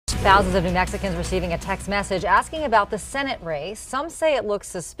Thousands of New Mexicans receiving a text message asking about the Senate race. Some say it looks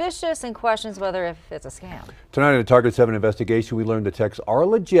suspicious and questions whether if it's a scam. Tonight in a Target 7 investigation, we learned the texts are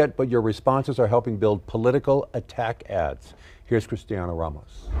legit, but your responses are helping build political attack ads. Here's Cristiano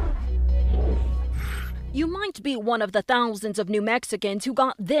Ramos. You might be one of the thousands of New Mexicans who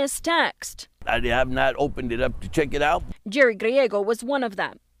got this text. I have not opened it up to check it out. Jerry Griego was one of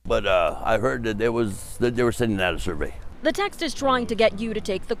them. But I heard that they were sending out a survey. The text is trying to get you to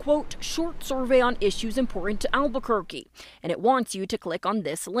take the, quote, short survey on issues important to Albuquerque, and it wants you to click on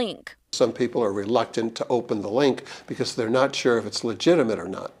this link. Some people are reluctant to open the link because they're not sure if it's legitimate or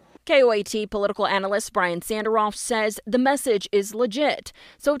not. KOAT political analyst Brian Sanderoff says the message is legit.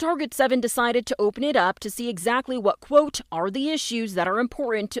 So Target 7 decided to open it up to see exactly what, quote, are the issues that are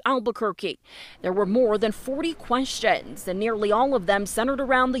important to Albuquerque. There were more than 40 questions, and nearly all of them centered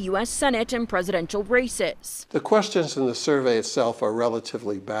around the U.S. Senate and presidential races. The questions in the survey itself are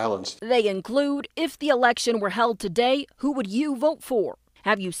relatively balanced. They include, if the election were held today, who would you vote for?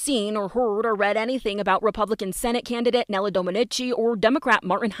 Have you seen or heard or read anything about Republican Senate candidate Nela Dominici or Democrat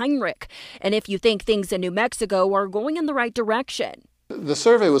Martin Heinrich? And if you think things in New Mexico are going in the right direction. The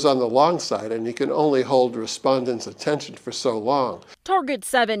survey was on the long side, and you can only hold respondents' attention for so long. Target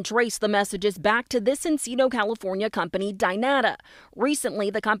 7 traced the messages back to this Encino, California company, Dynata. Recently,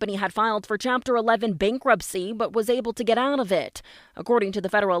 the company had filed for Chapter 11 bankruptcy, but was able to get out of it. According to the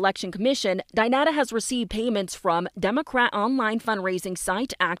Federal Election Commission, Dynata has received payments from Democrat online fundraising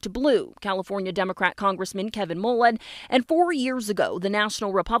site ActBlue, California Democrat Congressman Kevin Mullen, and 4 years ago, the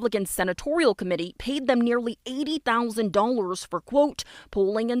National Republican Senatorial Committee paid them nearly $80,000 for, quote,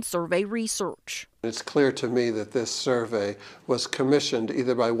 polling and survey research. It's clear to me that this survey was commissioned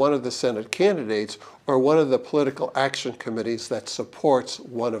either by one of the Senate candidates or one of the political action committees that supports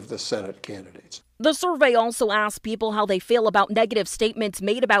one of the Senate candidates. The survey also asked people how they feel about negative statements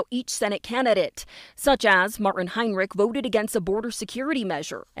made about each Senate candidate, such as Martin Heinrich voted against a border security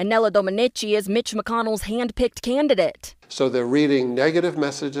measure, and Nela Dominici is Mitch McConnell's hand-picked candidate. So they're reading negative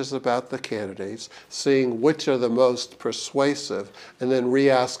messages about the candidates, seeing which are the most persuasive, and then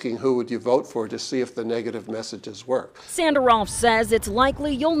re-asking who would you vote for to see if the negative messages work. Sanderoff says it's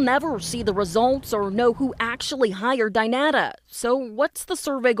likely you'll never see the results or know who actually hired Dynata. So what's the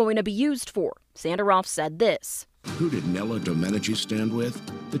survey going to be used for? Sanderoff said this. Who did Nela Dominici stand with?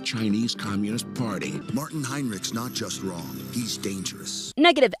 The Chinese Communist Party. Martin Heinrich's not just wrong, he's dangerous.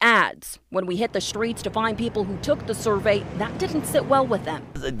 Negative ads. When we hit the streets to find people who took the survey, that didn't sit well with them.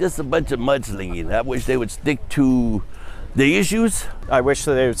 Just a bunch of mudslinging. I wish they would stick to the issues. I wish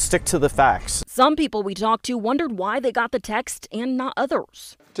that they would stick to the facts. Some people we talked to wondered why they got the text and not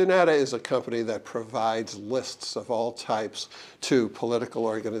others. Dynata is a company that provides lists of all types to political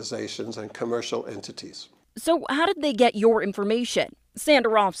organizations and commercial entities. So how did they get your information?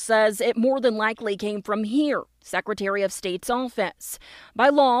 Sanderoff says it more than likely came from here, Secretary of State's office. By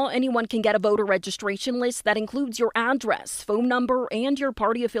law, anyone can get a voter registration list that includes your address, phone number, and your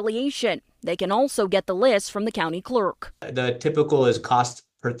party affiliation. They can also get the list from the county clerk. The typical cost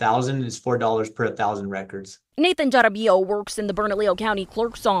per thousand is $4 per 1,000 records. Nathan Jarabio works in the Bernalillo County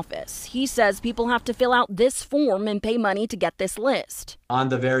Clerk's office. He says people have to fill out this form and pay money to get this list. On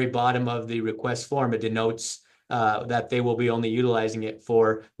the very bottom of the request form, it denotes that they will be only utilizing it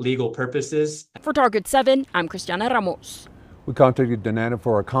for legal purposes. For Target 7, I'm Cristiana Ramos. We contacted Dynata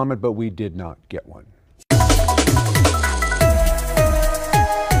for a comment, but we did not get one.